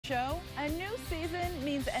show. A new season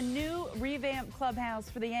means a new revamped clubhouse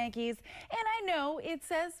for the Yankees. And I know it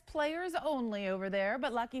says players only over there,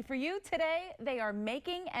 but lucky for you, today they are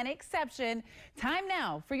making an exception. Time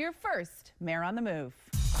now for your first Mayor on the Move.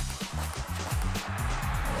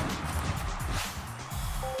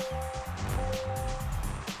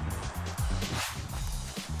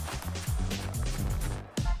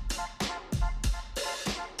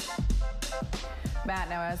 Matt,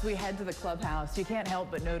 now as we head to the clubhouse, you can't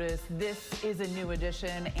help but notice this is a new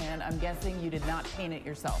addition, and I'm guessing you did not paint it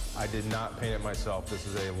yourself. I did not paint it myself. This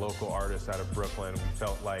is a local artist out of Brooklyn. We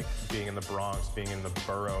felt like being in the Bronx, being in the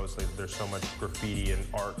boroughs, there's so much graffiti and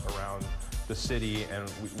art around the city, and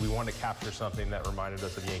we wanted to capture something that reminded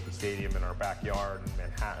us of Yankee Stadium in our backyard in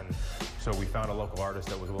Manhattan. So we found a local artist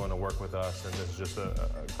that was willing to work with us, and this is just a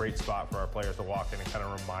great spot for our players to walk in and kind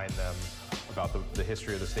of remind them about the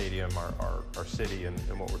history of the stadium, our city, and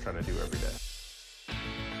what we're trying to do every day.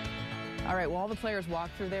 All right, well, all the players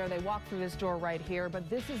walk through there. They walk through this door right here, but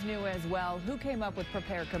this is new as well. Who came up with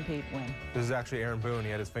Prepare, Compete, Win? This is actually Aaron Boone.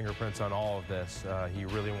 He had his fingerprints on all of this. He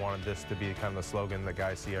really wanted this to be kind of the slogan that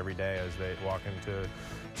guys see every day as they walk in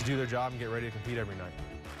to do their job and get ready to compete every night.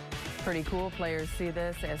 Pretty cool. Players see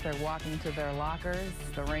this as they're walking to their lockers.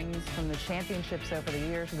 The rings from the championships over the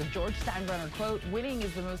years. The George Steinbrenner quote, "Winning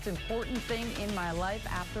is the most important thing in my life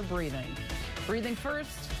after breathing. Breathing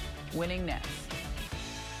first, winning next."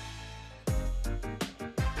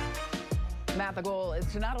 Matt, the goal is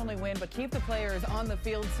to not only win, but keep the players on the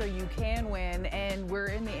field so you can win. And we're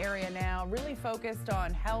in the area now really focused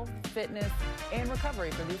on health, fitness, and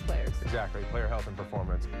recovery for these players. Exactly, player health and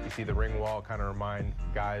performance. You see the ring wall kind of remind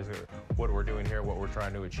guys what we're doing here, what we're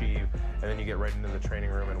trying to achieve. And then you get right into the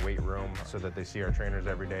training room and weight room so that they see our trainers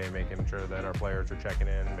every day, making sure that our players are checking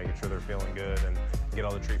in, making sure they're feeling good, and get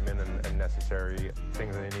all the treatment and necessary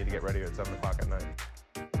things that they need to get ready at 7 o'clock at night.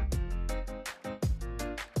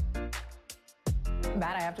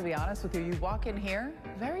 Matt, I have to be honest with you. You walk in here,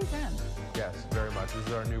 very zen. Yes, very much. This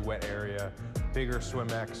is our new wet area. Bigger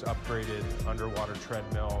SwimX, upgraded underwater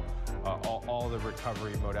treadmill. All the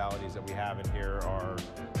recovery modalities that we have in here are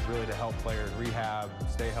really to help players rehab,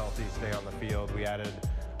 stay healthy, stay on the field. We added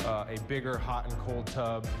a bigger hot and cold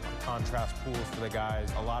tub, contrast pools for the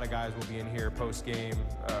guys. A lot of guys will be in here post-game,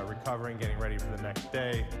 recovering, getting ready for the next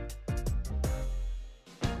day.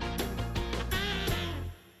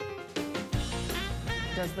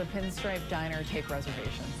 Does the Pinstripe Diner take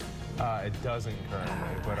reservations? It doesn't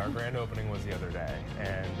currently, but our grand opening was the other day.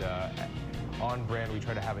 And on brand, we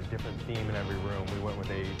try to have a different theme in every room. We went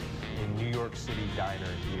with a New York City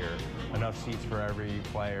diner here. Enough seats for every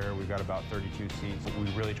player. We've got about 32 seats.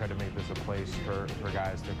 We really tried to make this a place for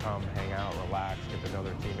guys to come, hang out, relax, get to know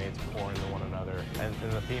their teammates, pour into one another. And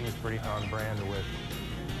the theme is pretty on brand with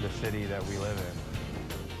the city that we live in.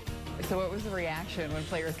 So what was the reaction when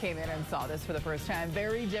players came in and saw this for the first time?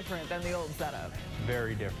 Very different than the old setup.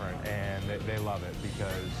 Very different, and they love it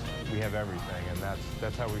because we have everything, and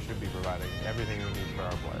that's how we should be providing everything we need for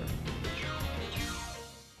our players.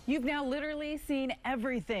 You've now literally seen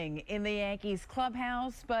everything in the Yankees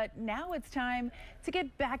clubhouse, but now it's time to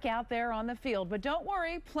get back out there on the field. But don't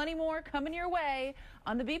worry, plenty more coming your way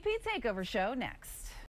on the BP Takeover Show next.